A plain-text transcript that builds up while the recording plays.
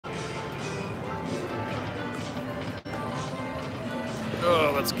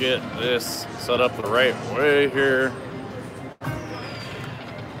let's get this set up the right way here.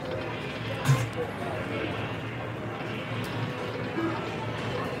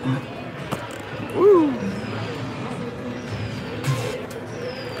 Woo!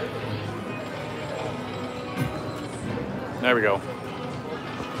 There we go.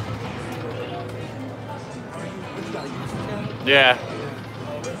 Yeah.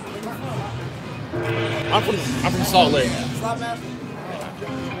 I'm from Salt Lake.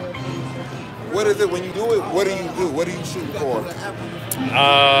 What is it when you do it? What do you do? What are you shooting for?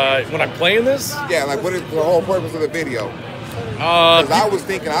 When I'm playing this? Yeah, like what is the whole purpose of the video? Because I was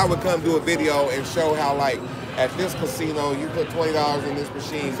thinking I would come do a video and show how like at this casino you put $20 in this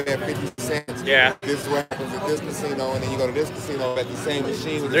machine, bet 50 cents. Yeah. This is what happens at this casino, and then you go to this casino at the same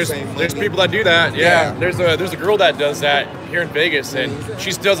machine with the same money. There's people that do that. Yeah. There's a girl that does that here in Vegas, and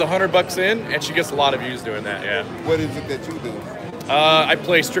she does $100 in, and she gets a lot of views doing that. Yeah. What is it that you do? I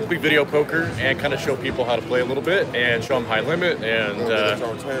play strictly video poker and kind of show people how to play a little bit and show them high limit and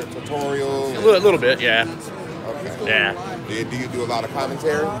tutorial. A little bit, yeah. Okay. Yeah. Do you do a lot of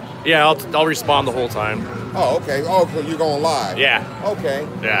commentary? Yeah, I'll respond the whole time. Oh, okay. Oh, so you're going live? Yeah. Okay.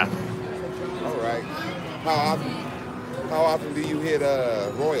 Yeah. All right. How often do you hit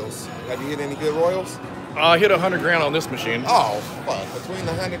royals? Have you hit any good royals? I hit 100 grand on this machine. Oh, fuck. Between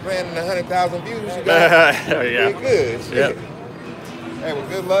the 100 grand and the 100,000 views, you got yeah. good. Yep. Hey, well,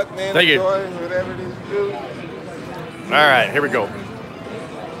 good luck, man. Thank you. Enjoy whatever it is you do. All right, here we go.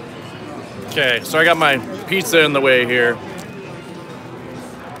 Okay, so I got my pizza in the way here.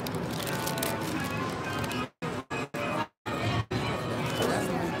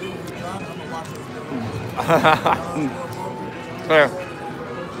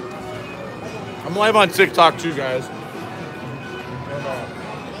 I'm live on TikTok too, guys.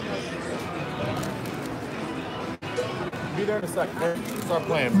 Be there in a second. Start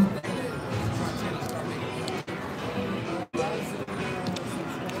playing.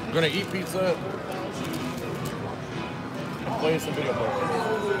 I'm gonna eat pizza and play some video poker.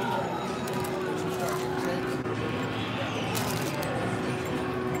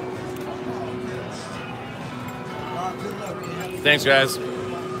 Thanks, guys.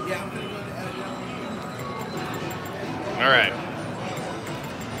 All right.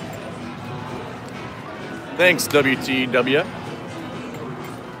 Thanks, WTW.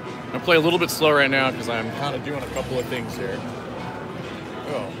 I'm gonna play a little bit slow right now because I'm kind of doing a couple of things here.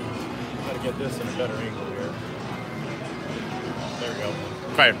 Oh, gotta get this in a better angle here. There we go.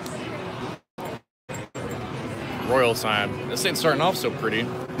 Okay. Royal sign. This ain't starting off so pretty.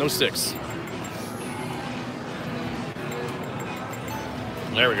 No 6.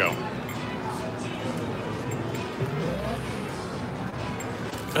 There we go.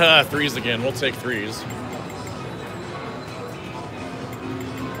 3s again. We'll take 3s.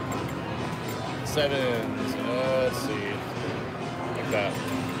 7s. Let's see. Like that.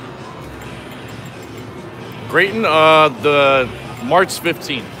 Grayton, the March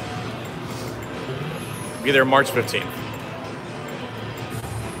 15th. Be there March 15th.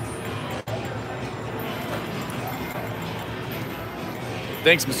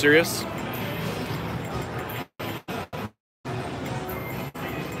 Thanks, Mysterious.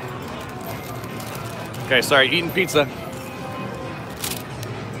 Okay, sorry, eating pizza.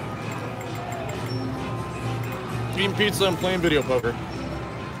 Eating pizza and playing video poker.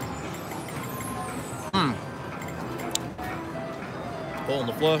 Pulling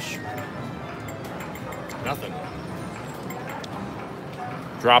the flush. Nothing.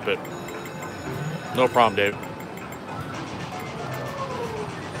 Drop it. No problem, Dave.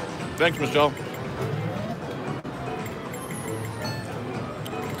 Thanks, Michelle.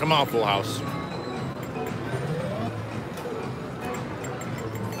 Come on, Full House.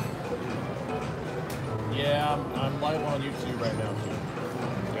 Yeah, I'm live on YouTube right now, too.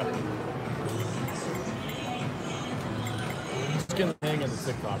 Yep. Just getting the hang of the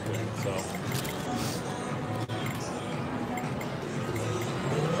TikTok thing, so.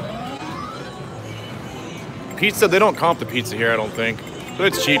 Pizza, they don't comp the pizza here, I don't think. But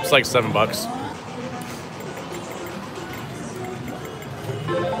it's cheap, it's like $7.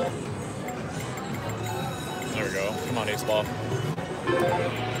 There we go. Come on, Ace Ball.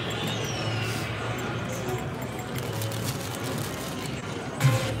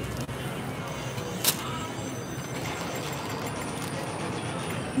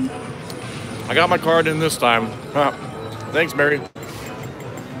 I got my card in this time. Thanks, Mary.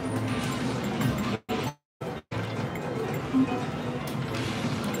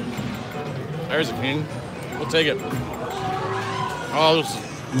 There's a king. We'll take it. Oh, this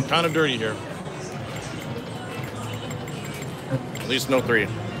is kind of dirty here. least no 3.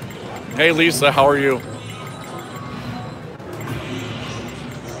 Hey, Lisa, how are you?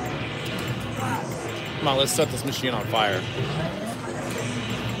 Come on, let's set this machine on fire.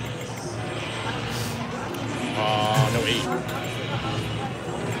 No 8.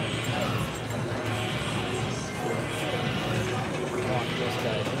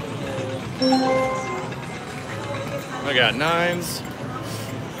 I got 9s.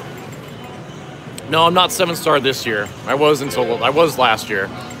 No, I'm not 7-star this year. I was last year.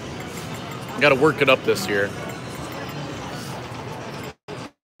 Got to work it up this year.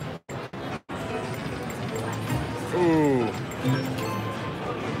 Ooh.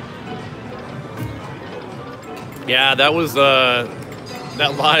 Yeah, that was that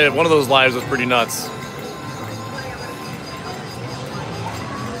live. One of those lives was pretty nuts.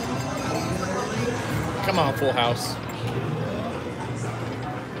 Come on, Full House.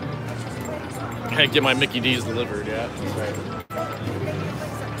 I get my Mickey D's delivered. Yeah, that's right.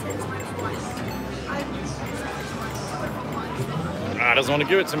 Doesn't want to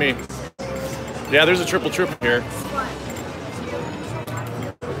give it to me. Yeah, there's a triple here.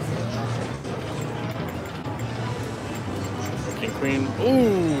 King, queen.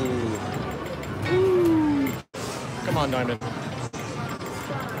 Ooh. Ooh. Come on, diamond.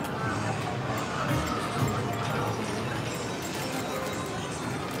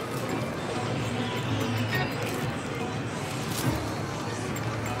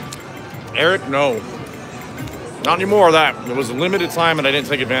 Eric, no. Not anymore of that. It was a limited time and I didn't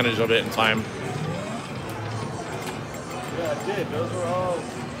take advantage of it in time. Yeah, I did. Those were all.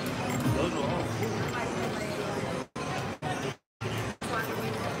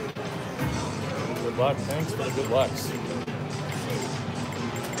 Good luck. Thanks for the good lucks.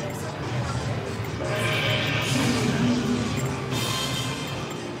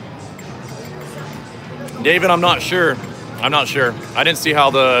 David, I'm not sure. I didn't see how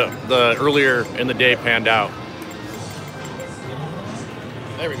the earlier in the day panned out.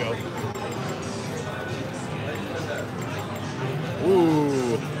 There we go.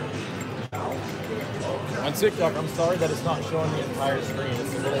 Ooh. On TikTok, I'm sorry that it's not showing the entire screen.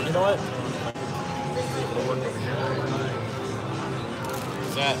 It's a little, you know what? It'll work over here.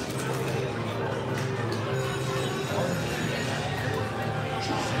 What's that?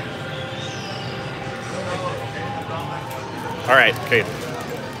 All right, okay.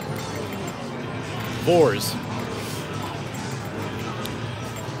 4s.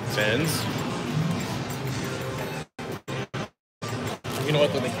 10s. You know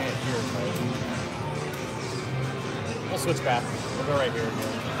what, though, they can't hear it. We'll switch back. We'll go right here again.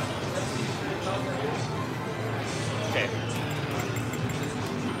 Okay.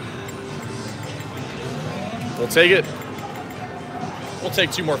 We'll take it. We'll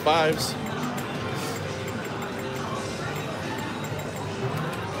take 2 more 5s.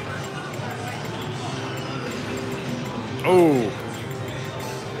 Oh.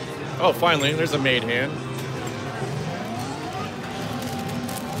 Oh, finally, there's a made hand.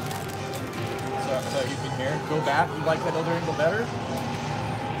 So you can hear. Go back. You like that other angle better?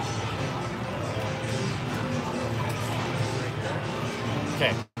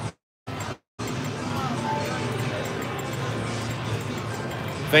 Okay.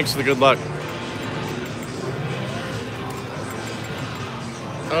 Thanks for the good luck.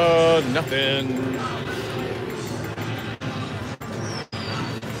 Nothing.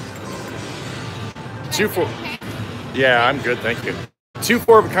 Two, 4. Yeah, I'm good, thank you. 2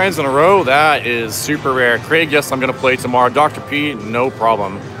 4-of-a-kinds in a row, that is super rare. Craig, yes, I'm gonna play tomorrow. Dr. P, no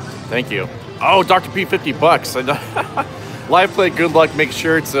problem. Thank you. Oh, Dr. P, $50. Live play, good luck. Make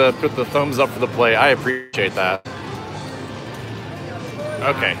sure to put the thumbs up for the play. I appreciate that.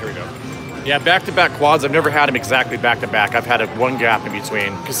 Okay, here we go. Yeah, back-to-back quads. I've never had them exactly back-to-back. I've had one gap in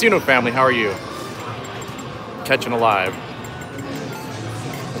between. Casino family, how are you? Catching alive.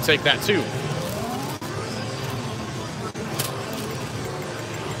 We'll take that too.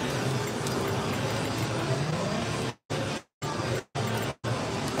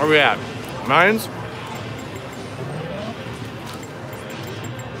 Where are we at? 9s?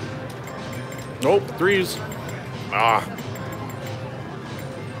 Nope, 3s. Ah.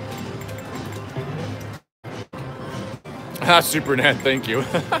 Super Nat, thank you.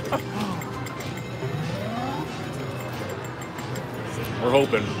 We're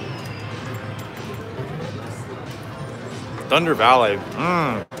hoping. Thunder Valley.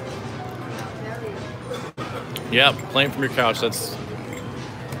 Yep, playing from your couch. That's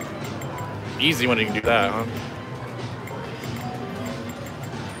easy when you can do that, huh?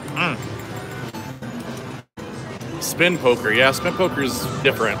 Spin poker. Yeah, spin poker is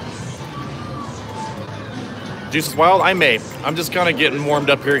different. Juice is Wild? I may. I'm just kind of getting warmed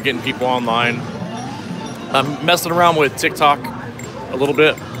up here, getting people online. I'm messing around with TikTok a little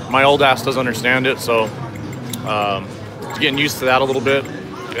bit. My old ass doesn't understand it, so getting used to that a little bit.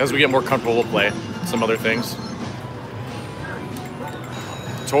 As we get more comfortable, we'll play some other things.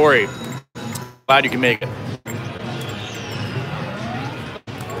 Tori, glad you can make it.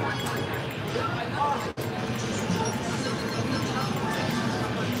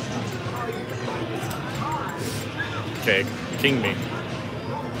 Okay, king me.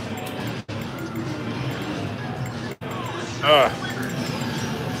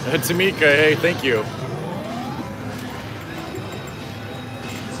 Tamika, hey, thank you.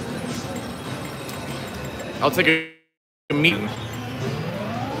 I'll take a meeting.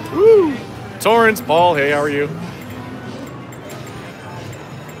 Woo! Torrance, Paul, hey, how are you?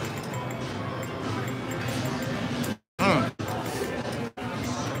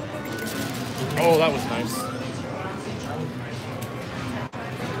 Oh, that was nice.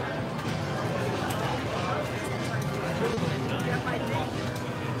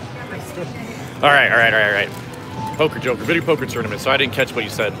 All right. Poker Joker, video poker tournament. So I didn't catch what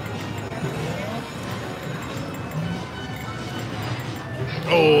you said.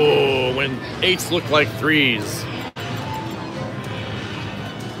 Oh, when 8s look like 3s.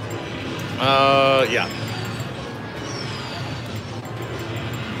 Yeah.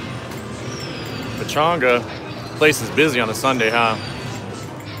 Pachanga. Place is busy on a Sunday, huh?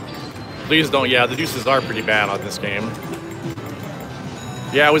 Please don't. Yeah, the deuces are pretty bad on this game.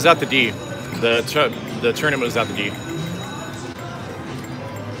 Yeah, I was at the D. The tournament was at the D.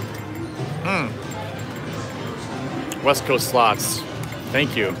 West Coast slots.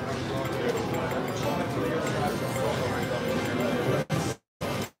 Thank you.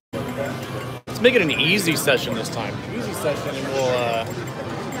 Let's make it an easy session this time. Easy session, and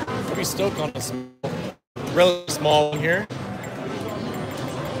we'll be stoked on a relatively small one here.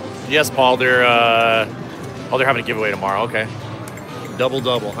 Yes, Paul. They're having a giveaway tomorrow. Okay.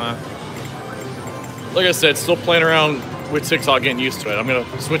 Double, huh? Like I said, still playing around with TikTok, getting used to it. I'm going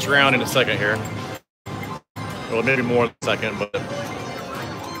to switch around in a second here. Well, maybe more in a second, but...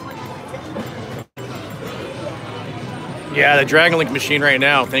 Yeah, the Dragon Link machine right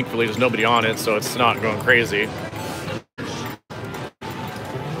now, thankfully, there's nobody on it, so it's not going crazy.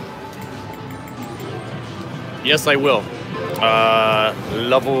 Yes, I will.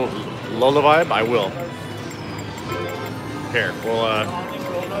 Lullaby? I will. Here,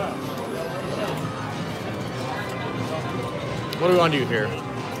 what do we want to do here?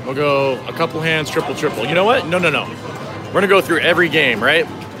 We'll go a couple hands, triple. You know what? No. We're going to go through every game, right?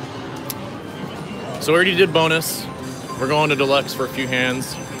 So we already did bonus. We're going to deluxe for a few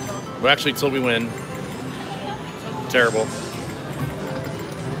hands. Well, actually, till we win. Terrible.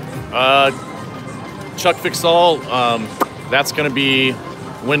 Chuck Fix All, that's going to be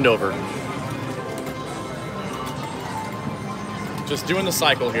Windover. Just doing the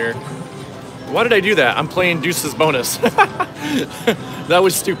cycle here. Why did I do that? I'm playing Deuce's bonus. That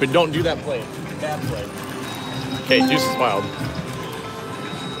was stupid. Don't do that play. Bad play. Okay, Deuce is Wild.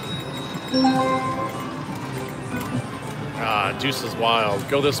 Deuce is Wild.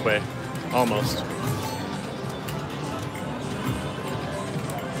 Go this way. Almost.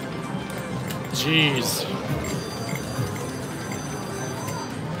 Jeez.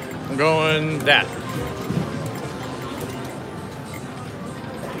 I'm going that.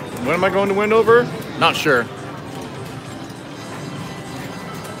 When am I going to Windover? Not sure.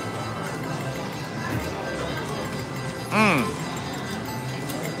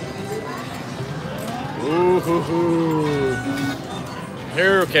 Ooh.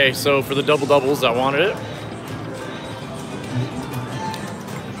 Here, okay, so for the double doubles, I wanted it.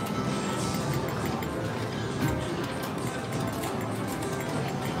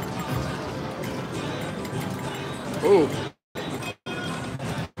 Ooh.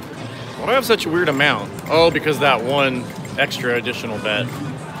 Why do I have such a weird amount? Oh, because that one extra additional bet.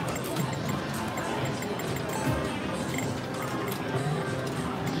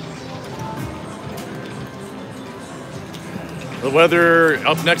 The weather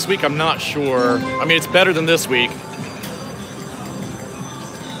up next week, I'm not sure. I mean, it's better than this week.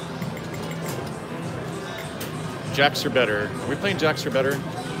 Jacks are better. Are we playing Jacks are better?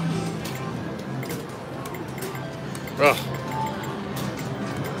 Ugh.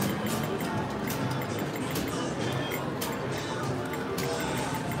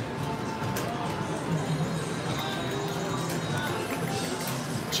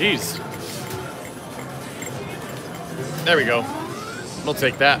 Jeez. There we go. We'll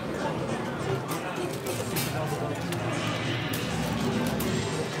take that.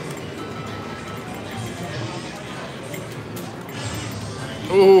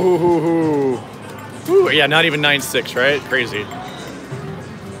 Ooh. Ooh, yeah, not even 9.6, right? Crazy.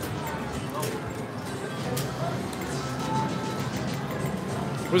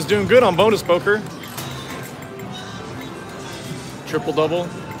 Was doing good on bonus poker. Triple double.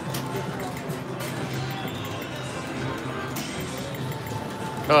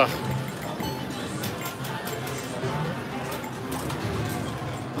 Ugh.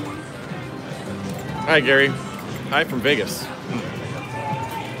 Hi, Gary. Hi from Vegas.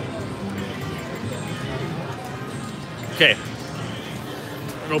 Okay.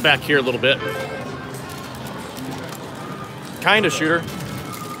 I'll go back here a little bit. Kind of shooter.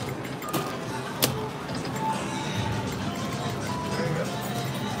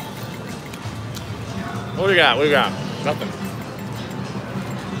 What do we got? What do we got? Nothing.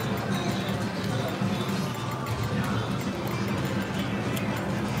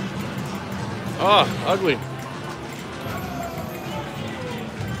 Oh, ugly.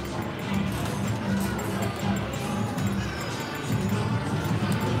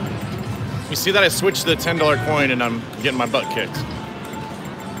 You see that I switched to the $10 coin and I'm getting my butt kicked.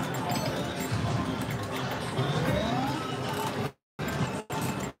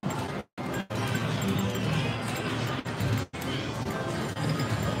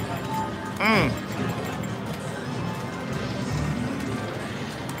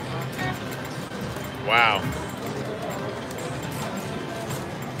 Wow.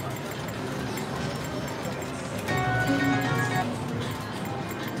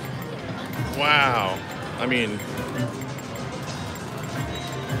 Wow. I mean,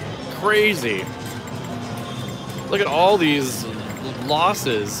 crazy. Look at all these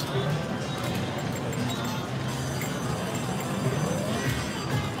losses.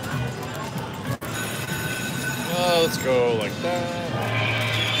 Let's go like that.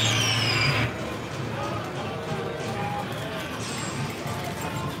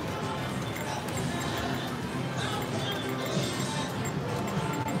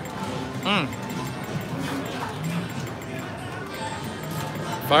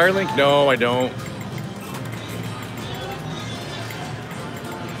 Firelink? No, I don't.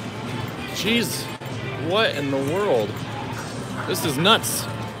 Jeez, what in the world? This is nuts.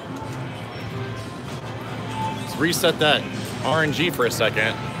 Let's reset that RNG for a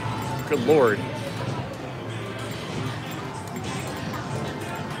second. Good lord.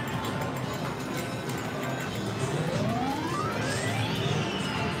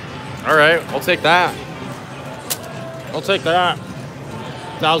 All right, I'll take that. I'll take that.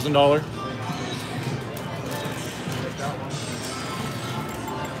 $1,000.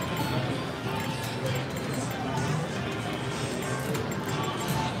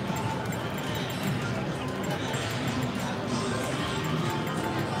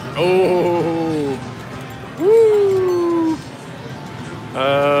 Oh, woo!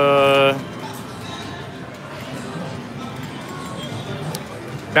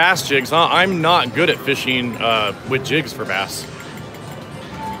 Bass jigs, huh? I'm not good at fishing with jigs for bass.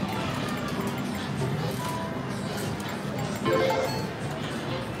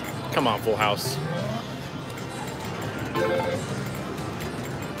 Come on, full house.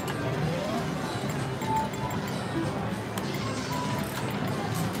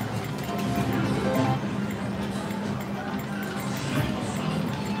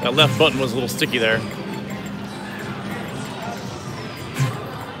 That left button was a little sticky there.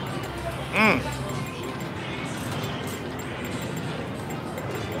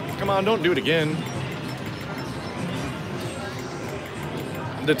 Come on, don't do it again.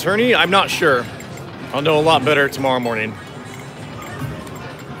 The tourney, I'm not sure. I'll know a lot better tomorrow morning.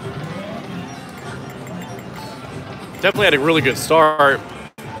 Definitely had a really good start.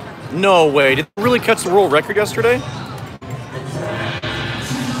 No way. Did they really catch the world record yesterday?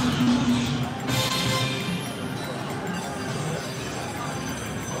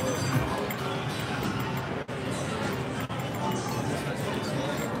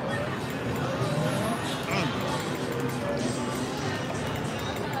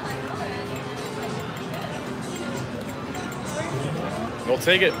 We'll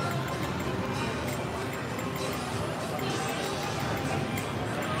take it.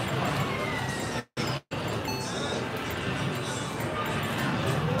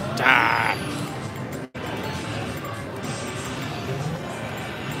 Ah.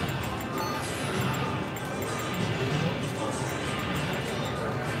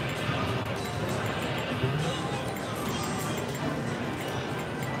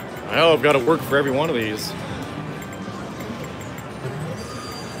 Well, I've got to work for every one of these.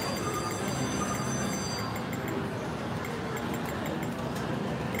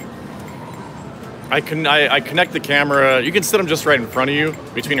 I connect the camera. You can set them just right in front of you,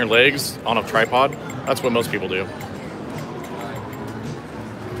 between your legs, on a tripod. That's what most people do.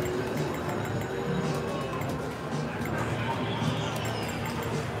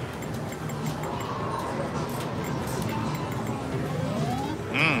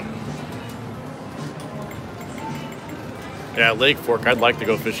 Yeah, Lake Fork. I'd like to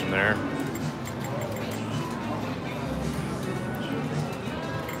go fishing there.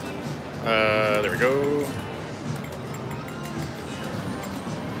 There we go.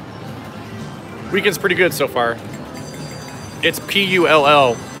 Weekend's pretty good so far. It's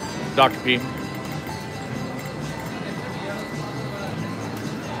Pull, Dr. P.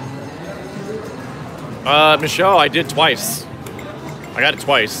 Michelle, I did twice. I got it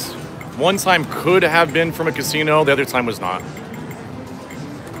twice. One time could have been from a casino, the other time was not.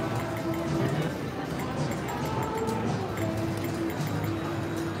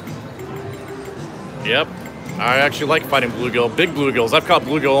 Yep. I actually like fighting bluegill. Big bluegills. I've caught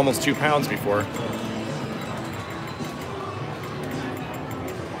bluegill almost 2 pounds before.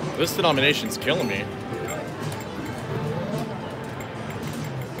 This denomination's killing me.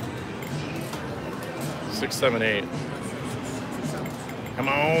 Six, 7, 8. Come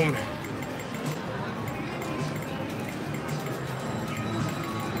on.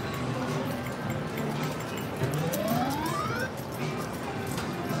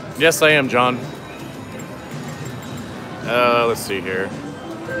 Yes, I am, John. Let's see here.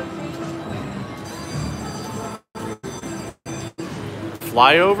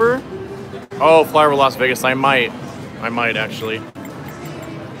 Flyover? Oh, flyover Las Vegas. I might actually.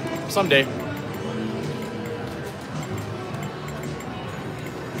 Someday.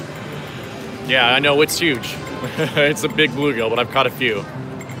 Yeah, I know, it's huge. It's a big bluegill, but I've caught a few.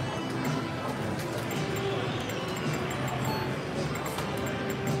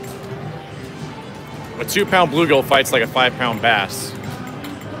 A 2-pound bluegill fights like a 5-pound bass.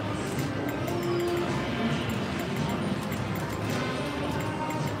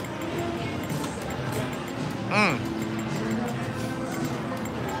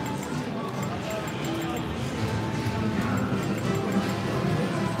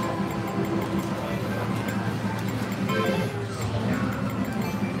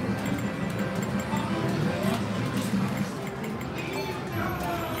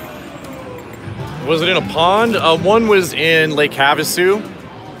 Was it in a pond? One was in Lake Havasu.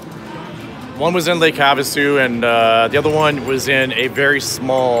 One was in Lake Havasu, and the other one was in a very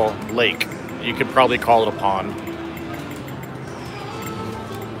small lake. You could probably call it a pond.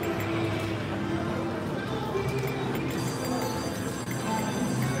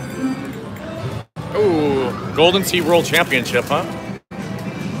 Ooh, Golden Sea World Championship, huh?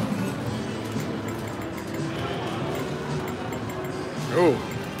 Ooh.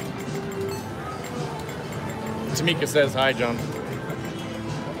 Tamika says hi, John.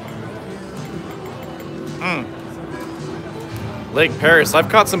 Lake Paris. I've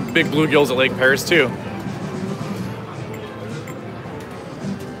caught some big bluegills at Lake Paris too.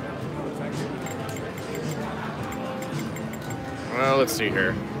 Well, let's see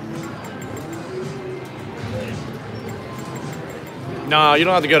here. Nah, you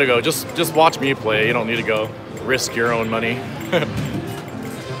don't have to go. Just watch me play. You don't need to go risk your own money.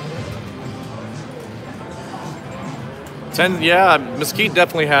 10, yeah, Mesquite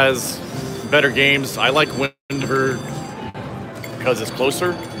definitely has better games. I like Windsor because it's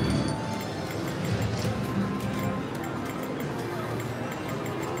closer.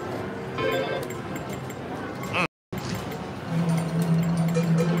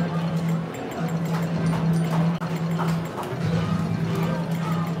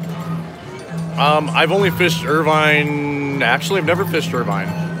 I've only fished Irvine. Actually, I've never fished Irvine.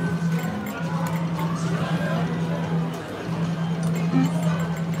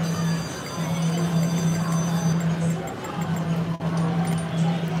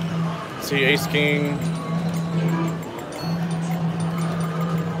 See, Ace King.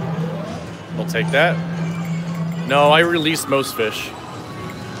 I'll take that. No, I release most fish.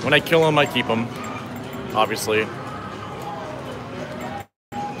 When I kill them, I keep them. Obviously.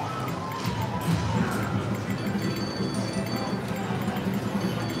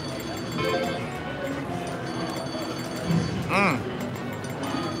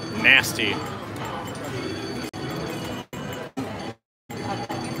 Nasty.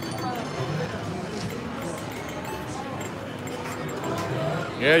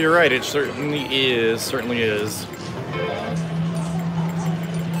 Yeah, you're right. It certainly is. Certainly is.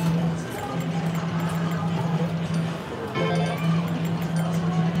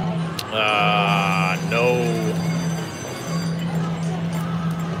 No.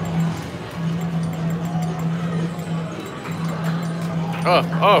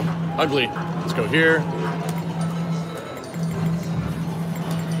 Oh, ugly. Let's go here.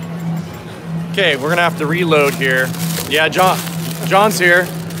 Okay, we're gonna have to reload here. Yeah, John's here.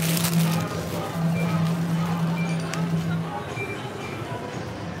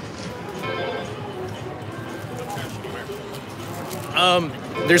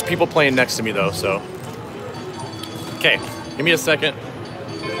 There's people playing next to me though, so. Okay, give me a second.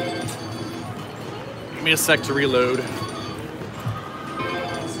 Give me a sec to reload.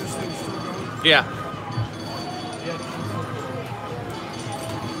 Yeah.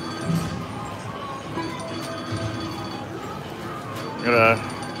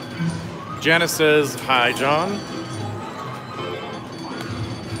 Janice says, hi, John.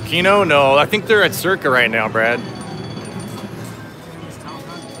 Kino? No, I think they're at Circa right now, Brad.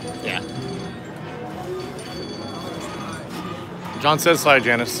 Yeah. John says hi,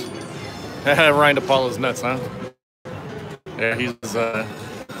 Janice. Ryan DePaula's nuts, huh? Yeah, he's a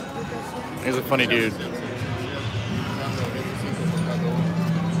funny dude.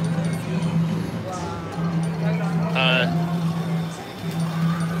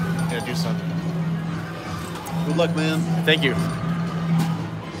 Yeah, do something. Good luck, man. Thank you.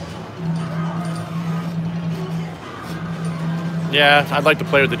 Yeah, I'd like to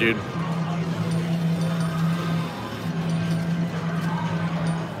play with the dude.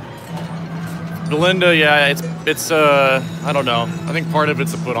 Belinda, yeah, it's I don't know. I think part of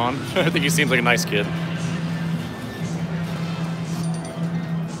it's a put on. I think he seems like a nice kid.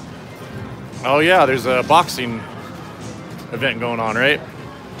 Oh yeah, there's a boxing event going on, right?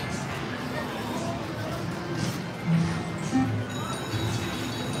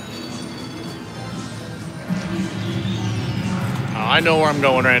 Oh, I know where I'm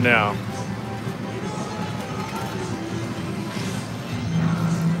going right now.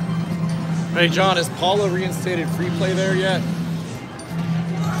 Hey John, is Paula reinstated free play there yet?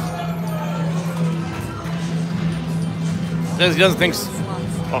 He doesn't think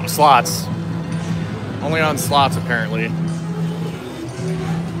slots. Only on slots apparently.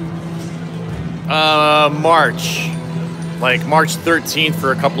 March. Like March 13th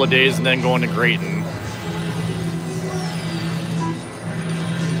for a couple of days and then going to Grayton.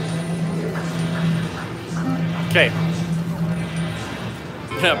 Okay.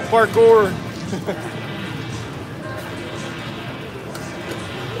 Yeah, parkour.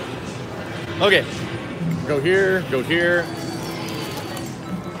 Okay. Go here, go here.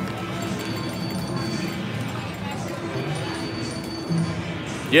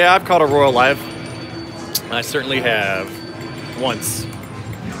 Yeah, I've caught a Royal live. I certainly have. Once.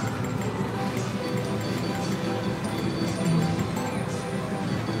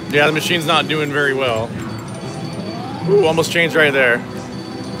 Yeah, the machine's not doing very well. Ooh, almost changed right there.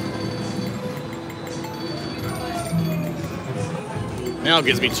 Now it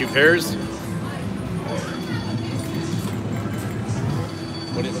gives me 2 pairs.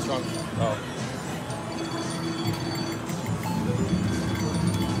 What's wrong? Oh.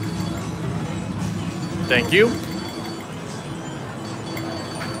 Thank you.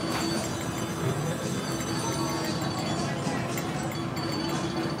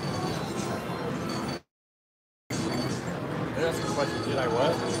 That's a question. Did I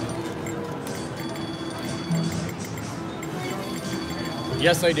what?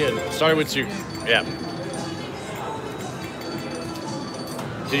 Yes, I did. Started with 2. Yeah.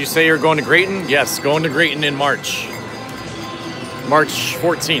 Did you say you're going to Grayton? Yes, going to Grayton in March. March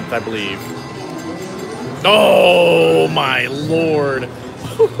 14th, I believe. Oh, my Lord.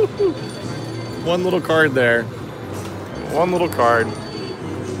 One little card there. One little card.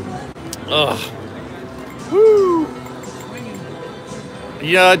 Ugh. Woo.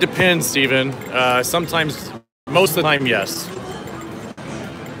 Yeah, it depends, Steven. Sometimes, most of the time, yes.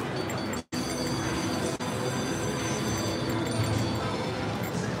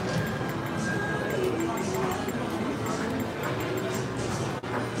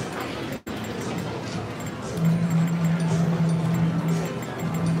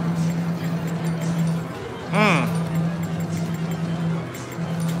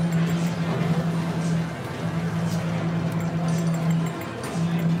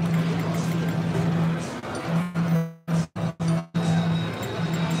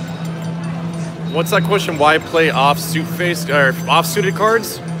 What's that question? Why play off-suited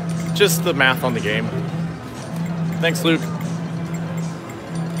cards? Just the math on the game. Thanks, Luke.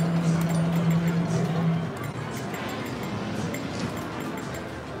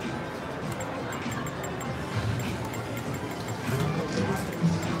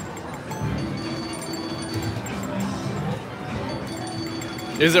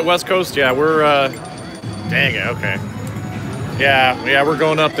 Is it West Coast? Yeah, we're dang it, okay. Yeah, we're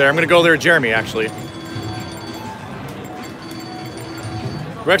going up there. I'm gonna go there with Jeremy, actually.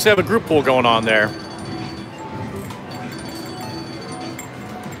 We actually have a group pool going on there.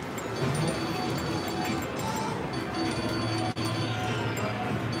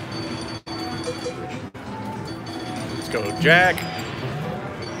 Let's go, Jack.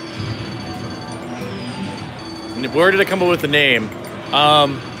 Where did I come up with the name?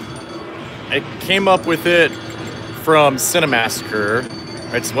 I came up with it from Cinemassacre.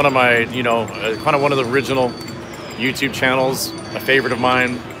 It's one of my, you know, kind of one of the original YouTube channels, a favorite of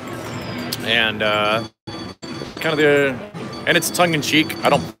mine, and kind of and it's tongue-in-cheek. I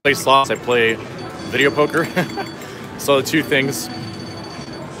don't play slots, I play video poker. So the two things.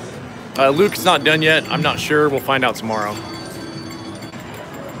 Luke's not done yet. I'm not sure. We'll find out tomorrow.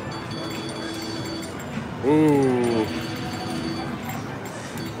 Ooh.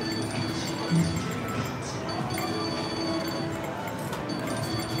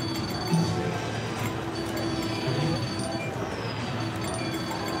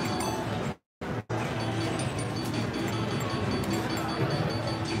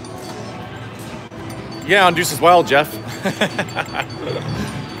 Yeah, on Deuce as well, Jeff.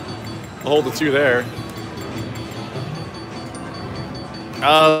 I'll hold the two there.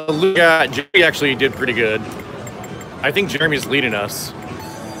 Luke, Jeremy actually did pretty good. I think Jeremy's leading us.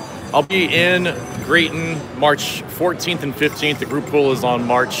 I'll be in Grayton March 14th and 15th. The group pool is on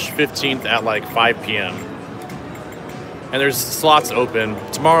March 15th at like 5 p.m. And there's slots open.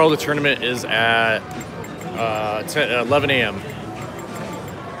 Tomorrow the tournament is at 11 a.m.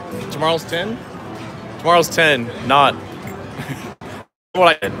 Tomorrow's 10? Tomorrow's 10, not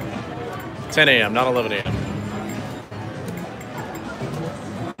what I did. 10 a.m., not 11 a.m.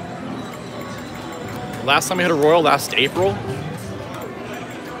 Last time we had a Royal, last April.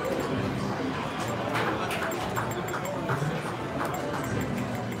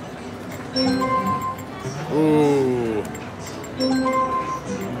 Ooh.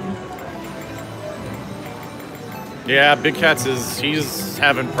 Yeah, Big Cats he's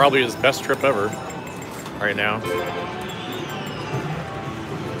having probably his best trip ever right now.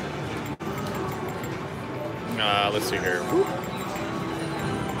 Let's see here.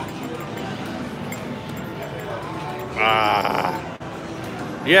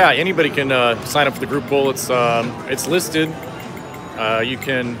 Yeah, anybody can sign up for the group pool. It's listed. You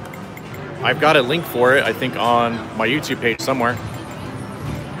can. I've got a link for it, I think, on my YouTube page somewhere.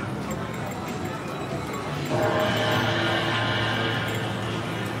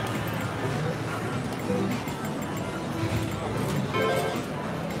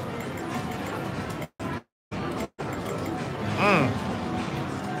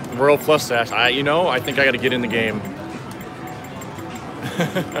 World Flush Dash. I think I got to get in the game.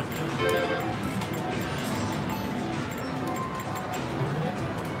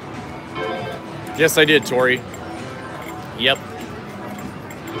 Yes, I did, Tori. Yep.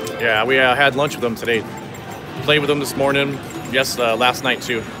 Yeah, we had lunch with them today. Played with them this morning. Yes, last night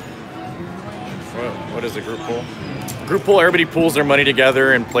too. What is a group pool? Group pool, everybody pools their money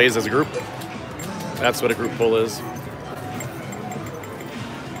together and plays as a group. That's what a group pool is.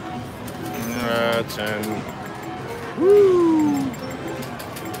 10. Woo!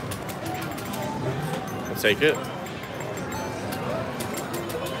 I'll take it.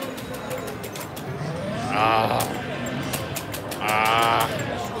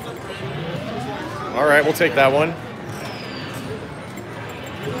 All right, we'll take that one.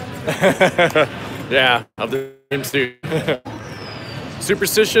 Yeah, of the games too.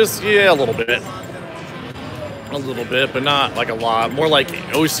 Superstitious? Yeah, a little bit. A little bit, but not like a lot. More like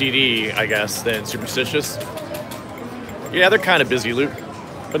OCD, I guess, than superstitious. Yeah, they're kind of busy, Luke.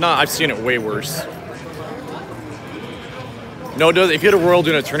 But not, I've seen it way worse. No, if you hit a world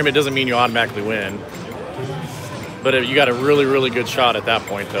in a tournament, it doesn't mean you automatically win. But you got a really, really good shot at that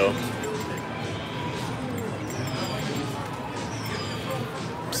point, though.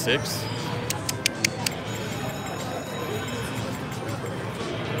 6.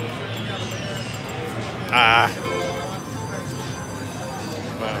 Wow.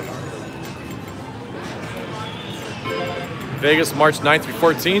 Vegas, March 9th through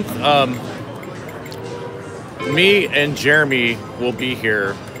 14th. Me and Jeremy will be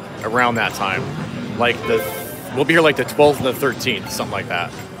here around that time. We'll be here like the 12th and the 13th, something like that.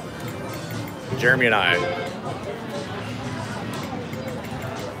 Jeremy and I.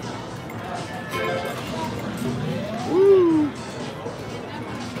 Woo.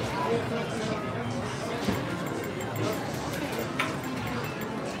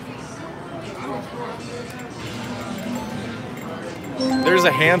 There's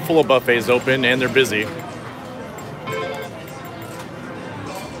a handful of buffets open and they're busy.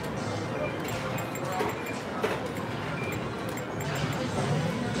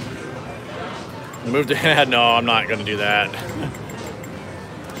 Move to no, I'm not gonna do that.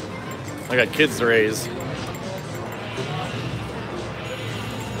 I got kids to raise.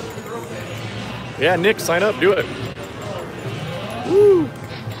 Yeah, Nick, sign up, do it. Woo!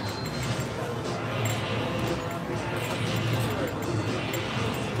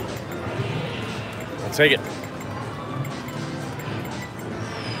 I'll take it.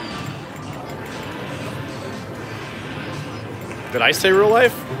 Did I say real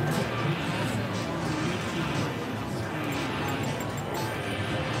life?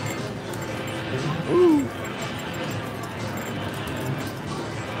 Woo!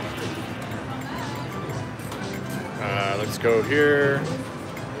 Let's go here.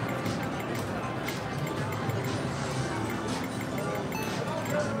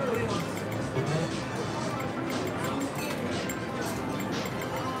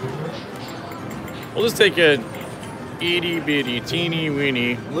 We'll just take a itty bitty teeny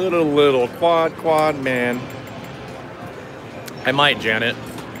weeny little quad man. I might, Janet.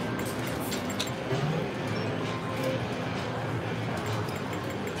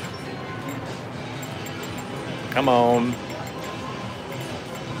 Come on.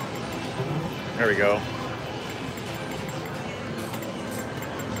 There we go.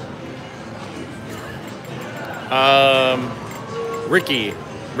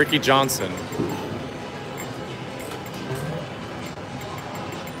 Ricky Johnson.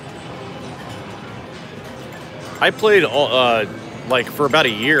 I played, like for about a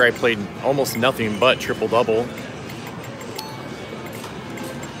year, I played almost nothing but triple-double.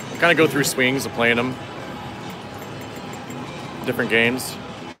 Kind of go through swings of playing them. Different games.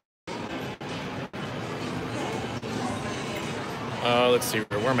 Let's see,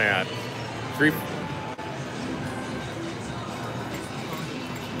 where am I at? 3.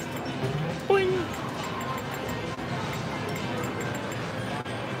 Boing.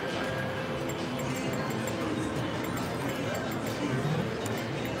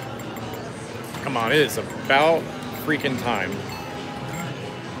 Come on, it is about freaking time.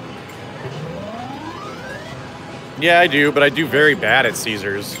 Yeah, I do, but I do very bad at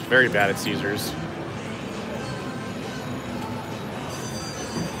Caesars. Very bad at Caesars.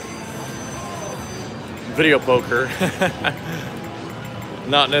 Video poker.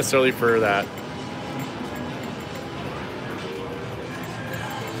 Not necessarily for that.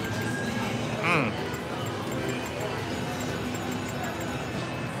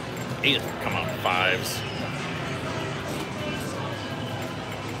 Come on, 5s.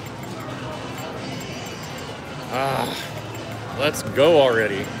 Let's go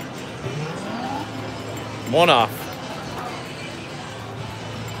already. 1 off.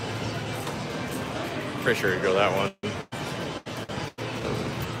 Pretty sure you go that one.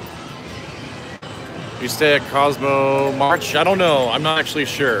 You stay at Cosmo March? I don't know. I'm not actually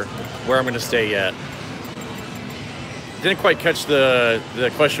sure where I'm going to stay yet. Didn't quite catch the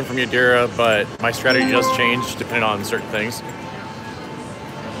question from Yadira, but my strategy does change depending on certain things.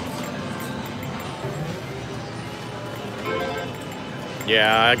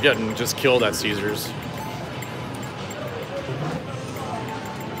 Yeah, I'm getting just killed at Caesars.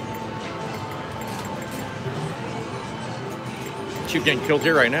 She's getting killed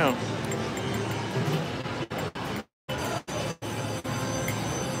here right now.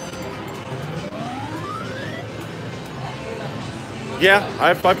 Yeah,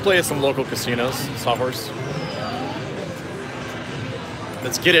 I've played at some local casinos, Sawhorse.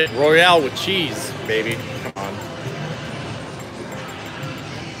 Let's get it. Royale with cheese, baby. Come on.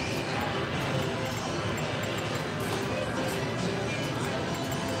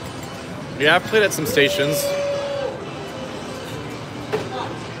 Yeah, I've played at some stations.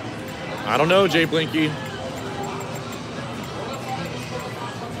 I don't know, Jay Blinky.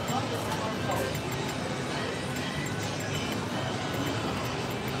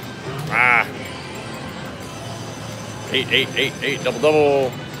 Ah. 8,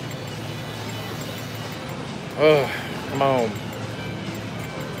 double. Oh, come on.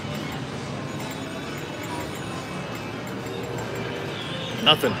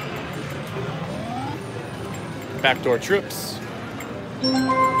 Nothing. Backdoor trips.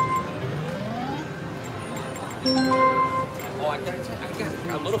 Oh, I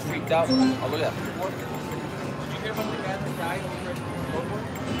got a little freaked out. Oh, look at that. Did you hear about the guy that died over at Lower?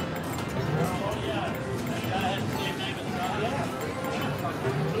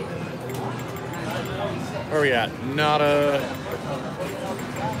 Where are we at? Nada.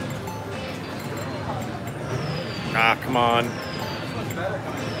 Ah, come on.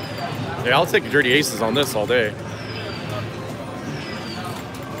 Yeah, I'll take dirty aces on this all day.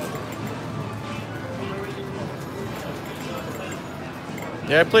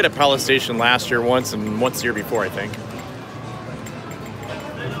 Yeah, I played at Palace Station last year once and once the year before, I think.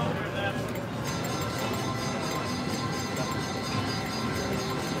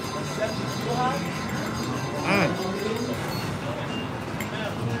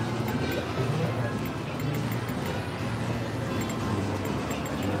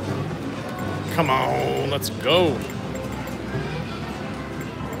 Come on, let's go.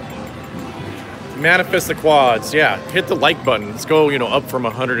 Manifest the quads. Yeah, hit the like button. Let's go, up from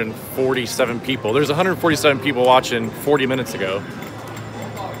 147 people. There's 147 people watching 40 minutes ago.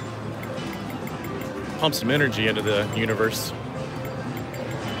 Pump some energy into the universe.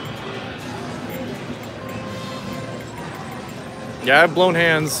 Yeah, I've blown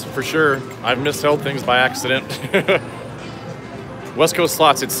hands for sure. I've misheld things by accident. West Coast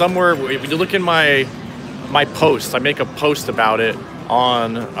slots. It's somewhere. If you look in my post, I make a post about it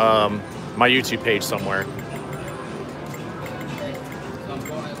on my YouTube page somewhere.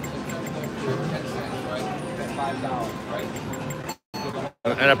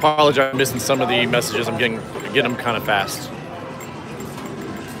 And I apologize for missing some of the messages. I'm getting them kind of fast.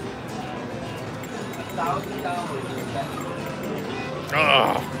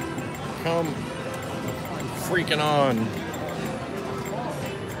 Come freaking on.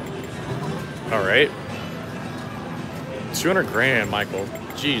 All right. 200 grand, Michael.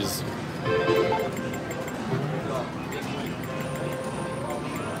 Jeez.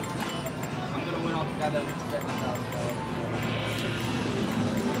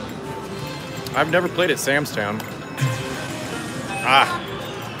 I've never played at Sam's Town.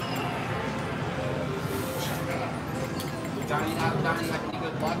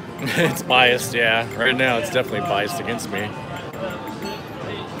 It's biased, yeah. Right now, it's definitely biased against me.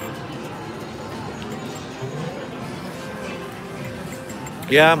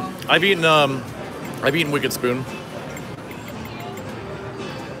 Yeah, I've eaten Wicked Spoon.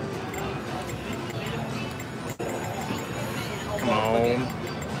 Come on.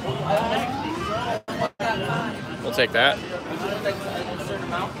 We'll take that.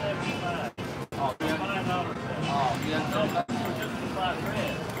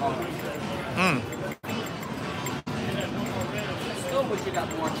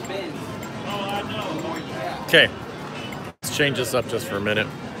 Okay. Let's change this up just for a minute.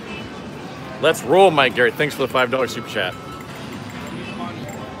 Let's roll, Mike Garrett. Thanks for the $5 super chat.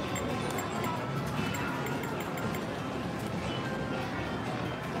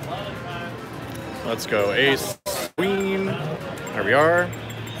 Let's go. Ace, queen. There we are.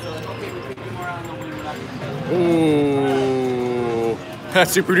 Ooh.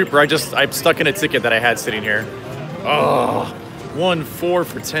 Super duper. I'm stuck in a ticket that I had sitting here. Oh. 1-4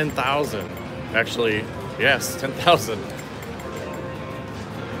 for 10,000. Actually, yes, 10,000.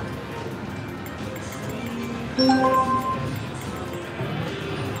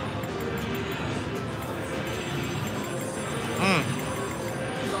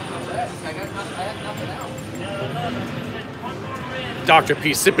 Dr.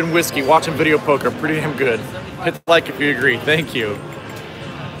 P, sipping whiskey, watching video poker, pretty damn good. Hit the like if you agree. Thank you.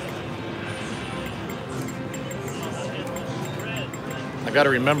 I gotta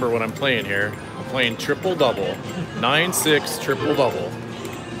remember what I'm playing here. I'm playing triple double. 9-6 triple double.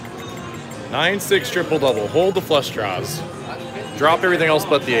 9-6 triple double. Hold the flush draws. Drop everything else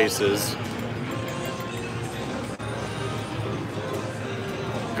but the aces.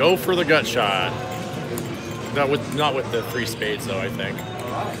 Go for the gut shot. Not with the 3 spades though, I think.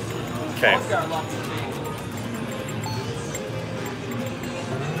 Okay.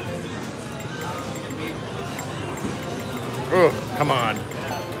 Oh, come on.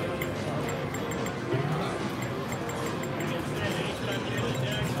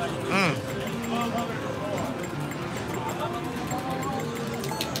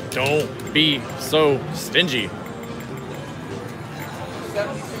 Don't be so stingy.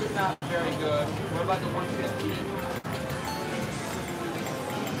 72 is not very good. What about the 150?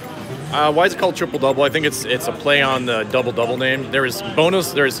 Why is it called triple double? I think it's a play on the double double name. There's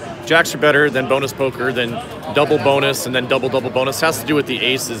jacks are better, then bonus poker, then double bonus, and then double double bonus. It has to do with the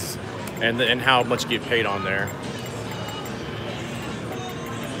aces and how much you get paid on there.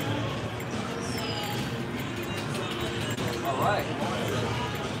 All right.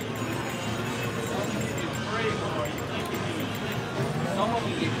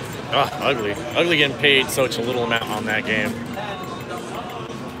 Ugly. Ugly getting paid such a little amount on that game.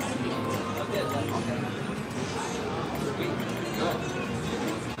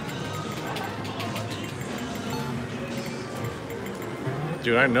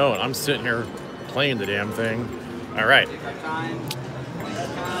 Dude, I know it. I'm sitting here playing the damn thing. All right.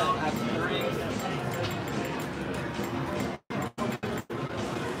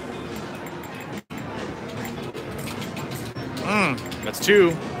 That's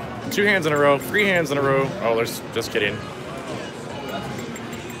two. 2 hands in a row. 3 hands in a row. Oh, there's just kidding.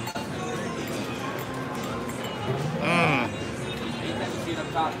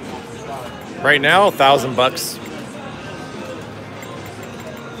 Right now, $1,000.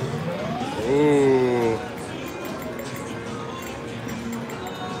 Ooh.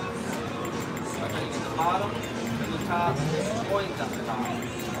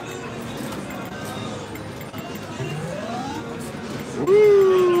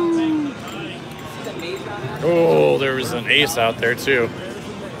 Woo. Oh, there was an ace out there too.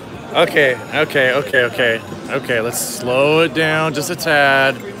 Okay, let's slow it down just a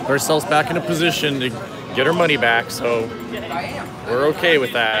tad. Put ourselves back in a position to get our money back, so we're okay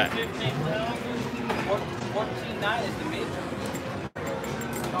with that.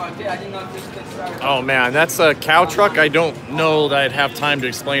 Oh man, that's a cow truck. I don't know that I'd have time to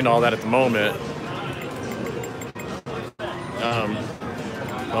explain all that at the moment.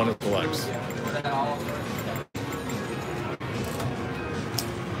 Bonus deluxe.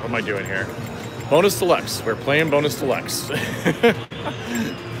 What am I doing here? Bonus deluxe. We're playing bonus deluxe.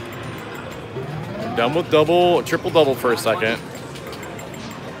 Done with triple double for a second.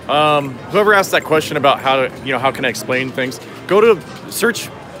 Whoever asked that question about how to, how can I explain things? Go to search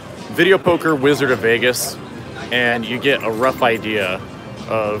Video Poker Wizard of Vegas, and you get a rough idea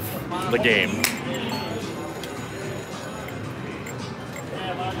of the game.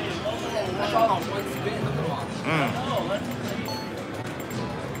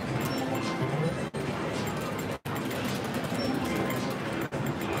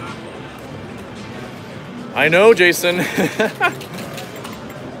 I know, Jason.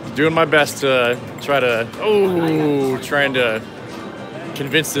 Doing my best to trying to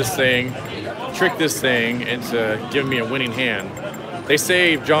convince this thing, trick this thing into giving me a winning hand. They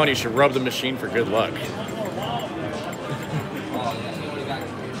say, John, you should rub the machine for good luck.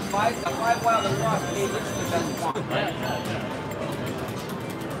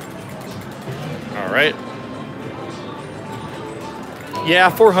 All right. Yeah,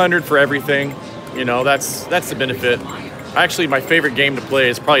 400 for everything. That's the benefit. Actually, my favorite game to play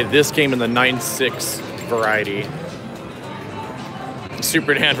is probably this game in the 9-6 variety.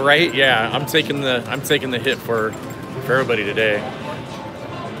 Super hand, right? Yeah, I'm taking the hit for everybody today.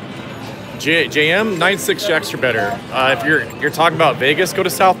 JM 9-6 jacks are better. If you're talking about Vegas, go to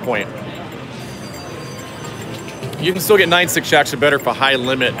South Point. You can still get 9-6 jacks are better for high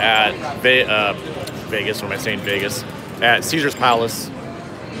limit at Vegas. What am I saying? Vegas at Caesar's Palace.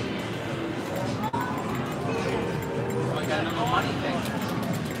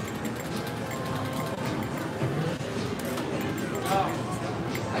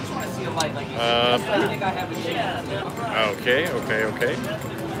 Okay.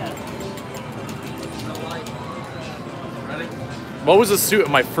 What was the suit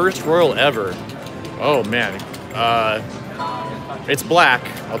of my first Royal ever? Oh man, it's black.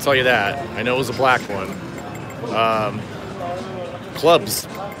 I'll tell you that. I know it was a black one. Clubs.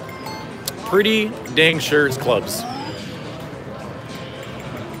 Pretty dang sure it's clubs.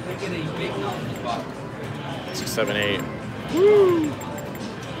 6, 7, 8. Woo!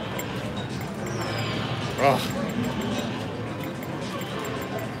 Oh.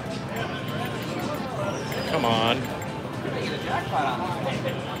 Come on.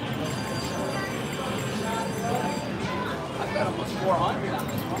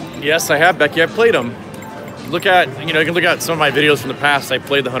 Yes, I have, Becky. I played them. You can look at some of my videos from the past. I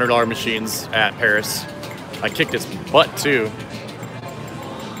played the $100 machines at Paris. I kicked its butt too.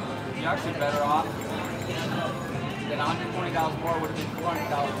 You're actually better off than $120 more would have been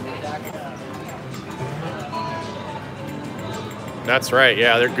 $400 more. That's right.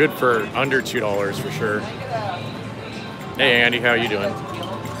 Yeah, they're good for under $2 for sure. Hey, Andy, how you doing?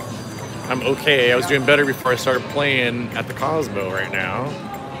 I'm okay. I was doing better before I started playing at the Cosmo right now.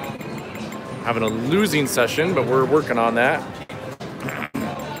 Having a losing session, but we're working on that.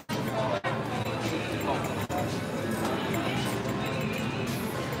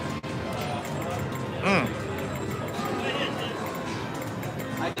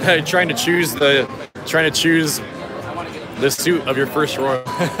 Trying to choose the suit of your first Royal.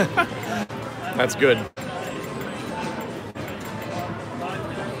 That's good.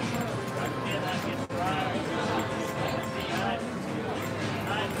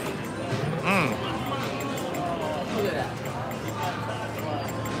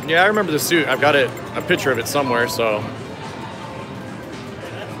 Yeah, I remember the suit. I've got a picture of it somewhere, so.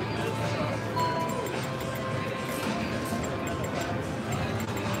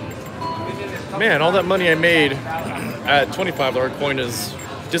 Man, all that money I made at $25 coin has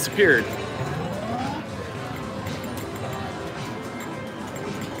disappeared.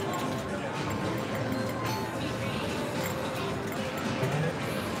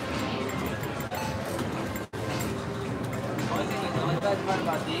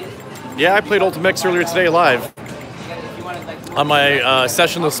 Yeah, I played Ultimex earlier today live. On my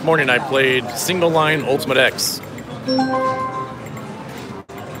session this morning, I played Single Line Ultimate X.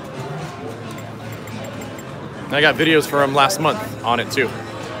 I got videos from last month on it too.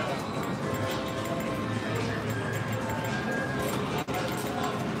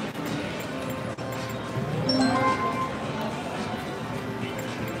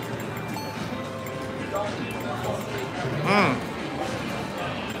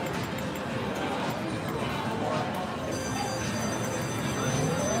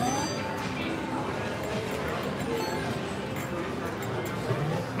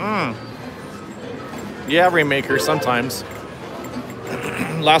 Yeah, Rainmaker sometimes.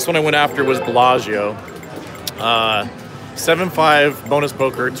 Last one I went after was Bellagio. 7-5 bonus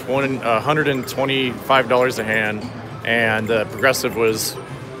poker, $125 a hand, and progressive was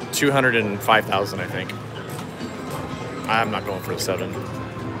 $205,000, I think. I'm not going for the 7.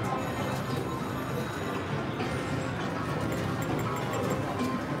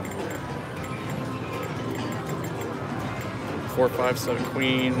 Four, 5, 7,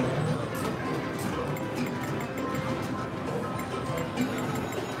 queen.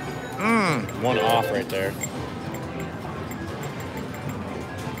 One off right there.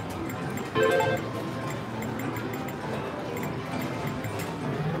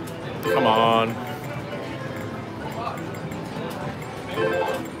 Come on.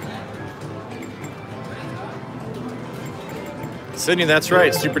 Sydney, that's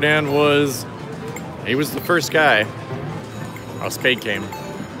right. Super Dan he was the first guy. Oh, spade came.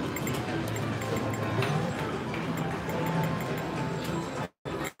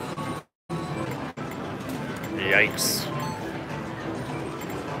 Yikes.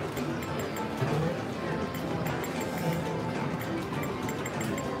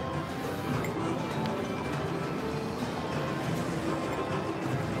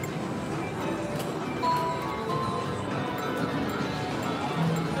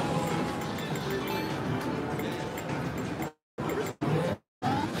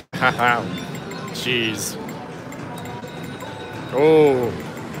 Haha. Jeez. Oh.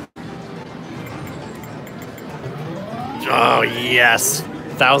 Oh, yes.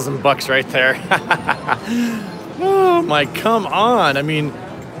 $1,000 right there. Oh, my, come on. I mean,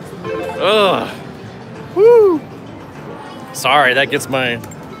 ugh. Woo. Sorry, that gets my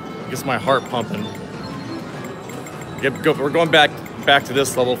heart pumping. We're going back to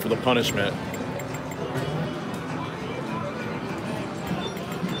this level for the punishment.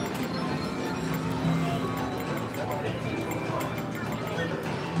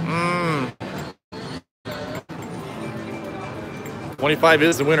 Mm. 25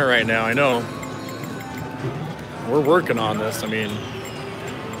 is the winner right now, I know. We're working on this. I mean,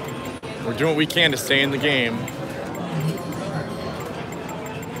 we're doing what we can to stay in the game.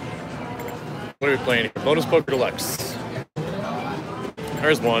 What are we playing here? Bonus Poker Deluxe.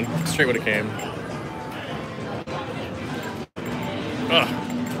 There's one. Straight would have came. Ugh.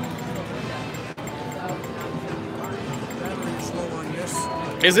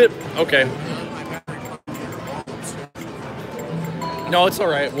 Is it? Okay. No, it's all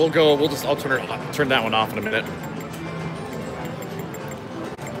right. I'll turn that one off in a minute.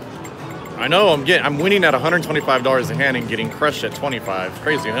 I know I'm winning at $125 a hand and getting crushed at 25.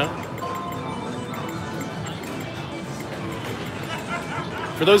 Crazy, huh?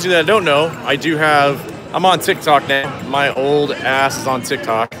 For those of you that don't know, I'm on TikTok now. My old ass is on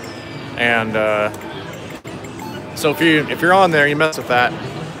TikTok. And so if you're on there, you mess with that,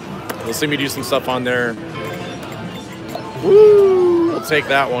 you'll see me do some stuff on there. Woo! I'll take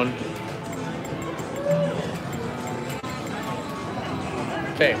that one.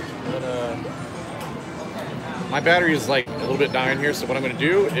 Okay. My battery is like a little bit dying here, so what I'm going to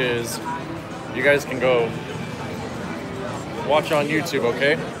do is you guys can go watch on YouTube,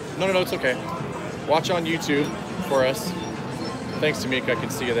 okay? No, it's okay. Watch on YouTube for us. Thanks, Tamika. I can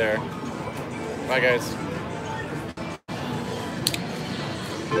see you there. Bye, guys.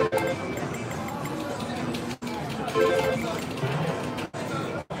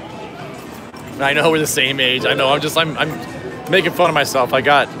 I know we're the same age. I know. I'm making fun of myself. I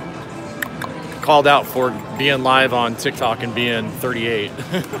got called out for being live on TikTok and being 38.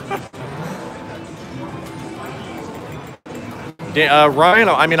 Ryan,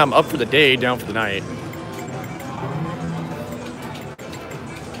 I'm up for the day, down for the night.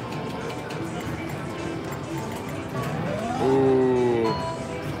 Ooh.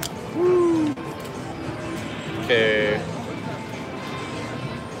 Woo. Okay.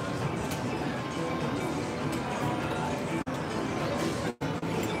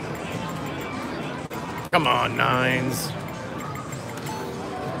 Come on, nines.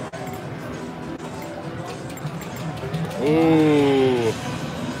 Ooh.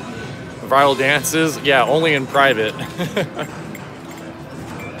 Viral dances? Yeah, only in private.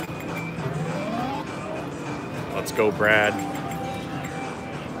 Let's go, Brad.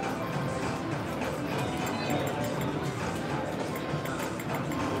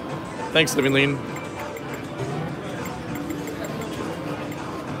 Thanks, Living Lean.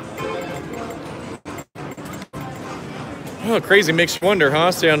 Oh, crazy makes you wonder,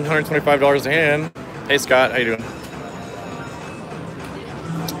 huh? Stay on $125 a hand. Hey, Scott, how you doing?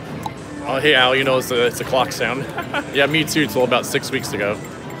 Oh, hey, Al, you know it's a clock sound. Yeah, me too, till about 6 weeks ago.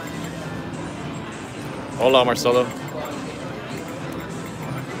 Hola, Marcelo.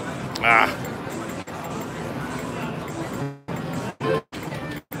 Ah.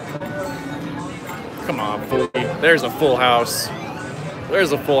 Come on, fully. There's a full house.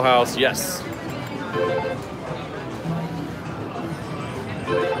 There's a full house, yes.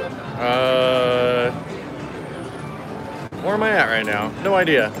 Where am I at right now? No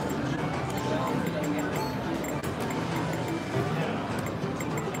idea.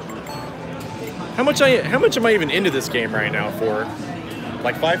 How much am I even into this game right now for?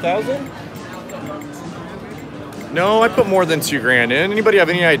 Like 5,000? No, I put more than 2 grand in. Anybody have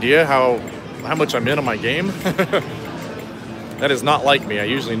any idea how much I'm in on my game? That is not like me. I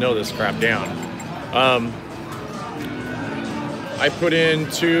usually know this crap down. I put in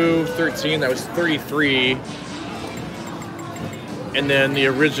 213, that was 33. And then the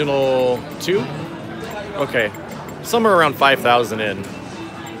original 2? Okay. Somewhere around 5,000 in.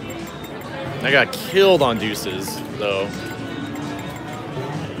 I got killed on deuces, though.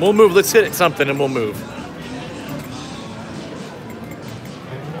 We'll move. Let's hit something and we'll move.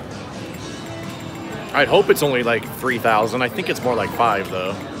 I'd hope it's only like 3,000. I think it's more like 5,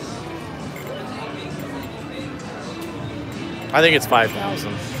 though. I think it's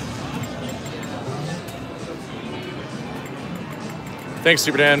 5,000. Thanks,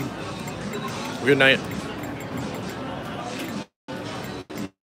 Super Dan. Good night.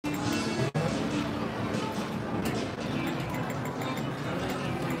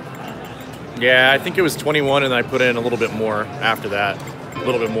 Yeah, I think it was 21 and I put in a little bit more after that. A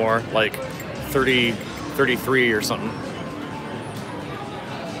little bit more, like 30, 33 or something.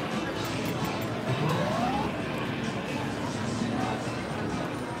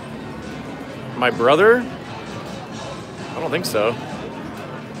 My brother? I don't think so.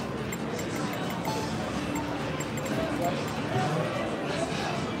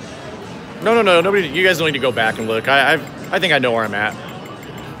 No, nobody. You guys don't need to go back and look. I think I know where I'm at.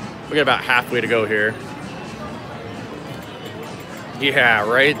 We got about halfway to go here. Yeah,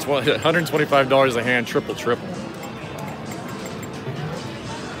 right? $125 a hand, triple.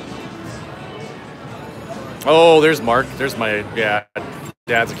 Oh, there's Mark. There's my, yeah,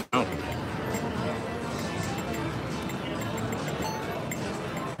 dad's account.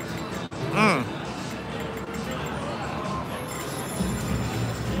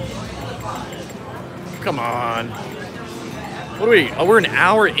 Come on. What are we? Oh, we're an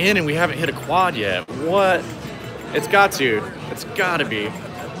hour in and we haven't hit a quad yet. What? It's got to. It's got to be.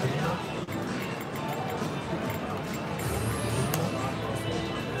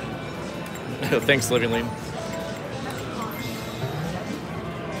 Thanks, Living Lean.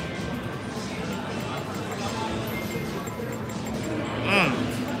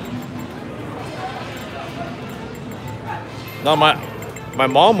 No, my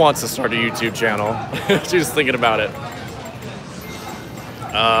mom wants to start a YouTube channel. She was thinking about it.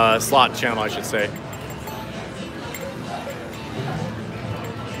 Slot channel, I should say.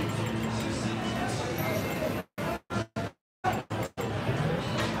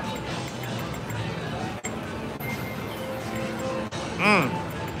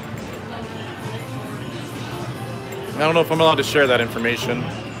 I don't know if I'm allowed to share that information.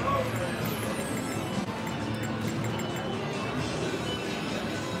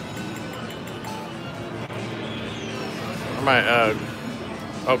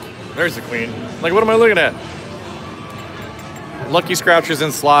 Oh, there's the queen. Like, what am I looking at? Lucky Scratchers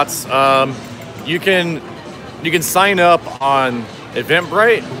and slots. You can sign up on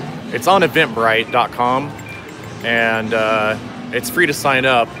Eventbrite. It's on eventbrite.com, and it's free to sign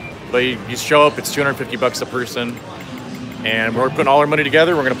up. But you show up. It's $250 a person, and we're putting all our money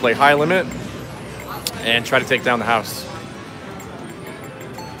together. We're gonna play high limit and try to take down the house.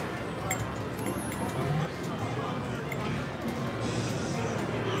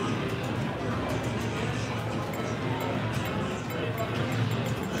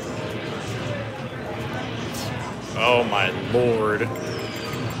 Oh my lord.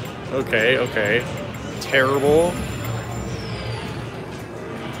 Okay. Terrible.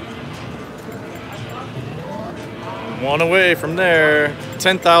 One away from there.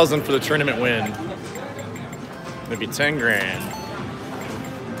 10,000 for the tournament win. Maybe 10 grand.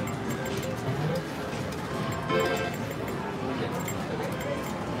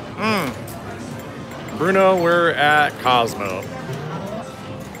 Bruno, we're at Cosmo.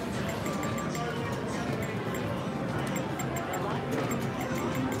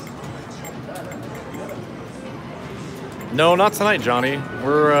 No, not tonight, Johnny.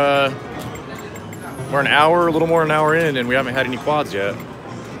 We're an hour, a little more than an hour in, and we haven't had any quads yet.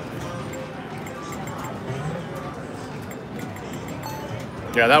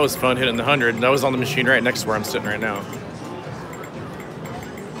 Yeah, that was fun hitting the 100. That was on the machine right next to where I'm sitting right now.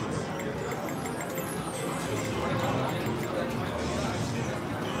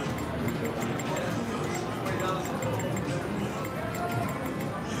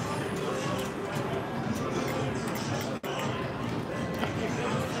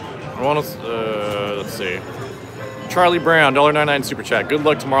 Let's see. Charlie Brown, $1.99 super chat. Good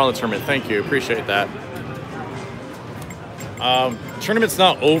luck tomorrow in the tournament. Thank you. Appreciate that. Tournament's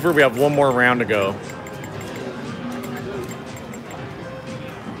not over. We have one more round to go.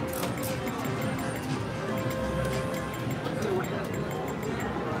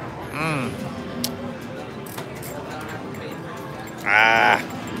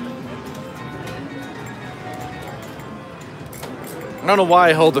 I don't know why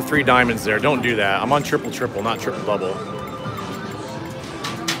I held the 3 diamonds there. Don't do that. I'm on triple, not triple double.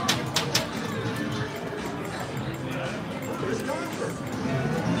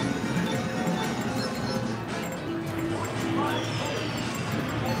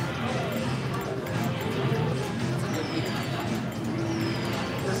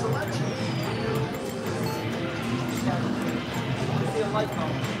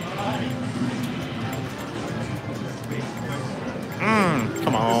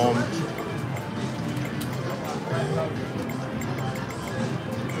 Come on.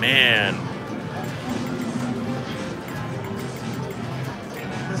 Man.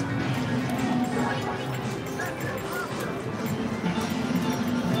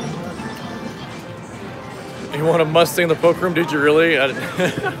 You want a Mustang in the poker room? Did you really?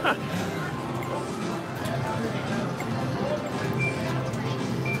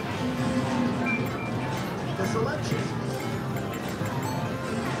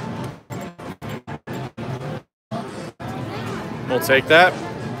 We'll take that.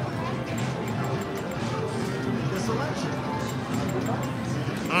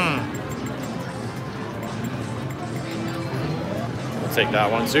 We'll take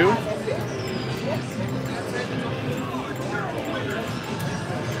that one too.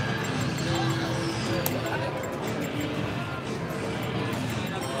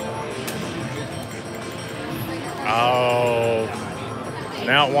 Oh,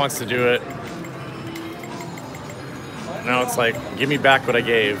 now it wants to do it. Now it's like, give me back what I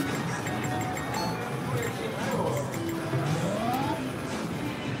gave.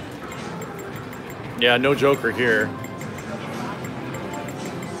 Yeah, no joker here.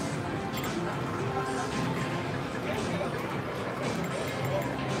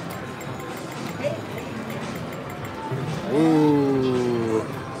 Ooh.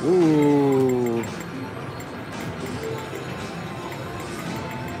 Ooh.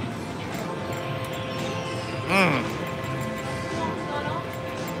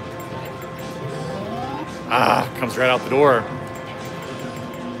 Comes right out the door.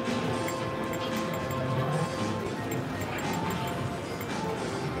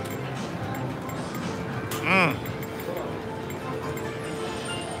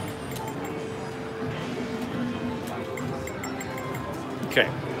 Okay.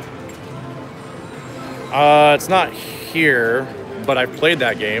 It's not here, but I've played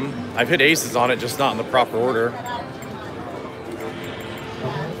that game. I've hit aces on it, just not in the proper order.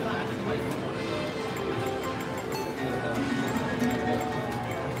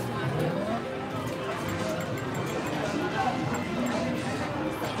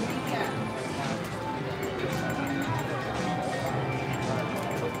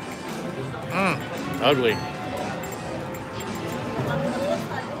 Ugly.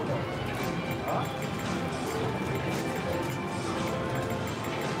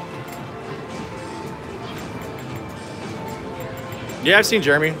 Yeah, I've seen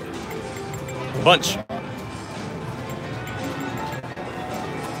Jeremy. A bunch.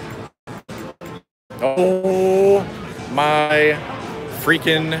 Oh my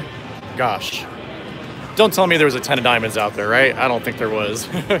freaking gosh. Don't tell me there was a 10 of diamonds out there, right? I don't think there was.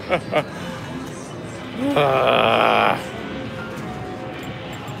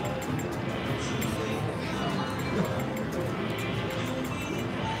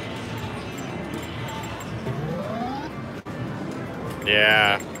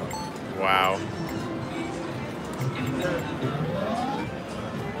 Yeah. Wow.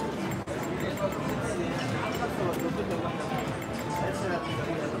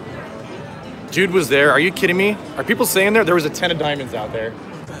 Dude was there. Are you kidding me? Are people saying there was a 10 of diamonds out there?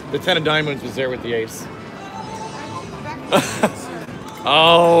 The 10 of diamonds was there with the ace.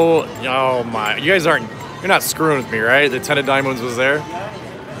 Oh my. You guys you're not screwing with me, right? The 10 of diamonds was there?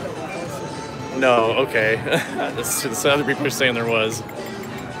 No, okay. The other people are saying there was.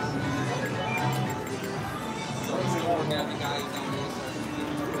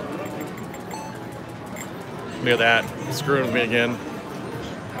 Look at that. Screwing with me again.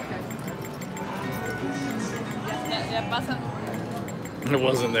 It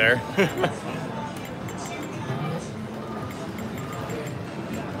wasn't there.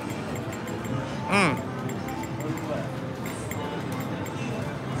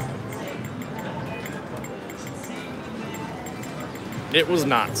 It was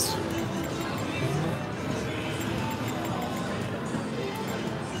nuts.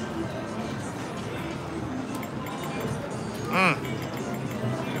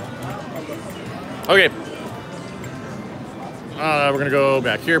 Okay. We're gonna go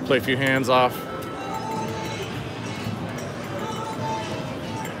back here, play a few hands off.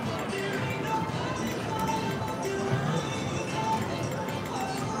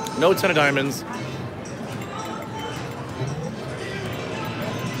 No 10 of diamonds.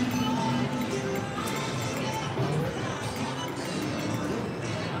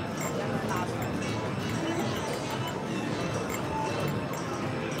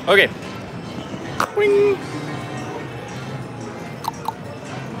 Okay. Wing.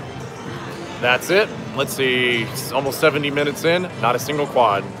 That's it. Let's see. It's almost 70 minutes in. Not a single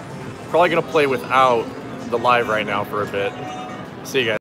quad. Probably gonna play without the live right now for a bit. See you guys.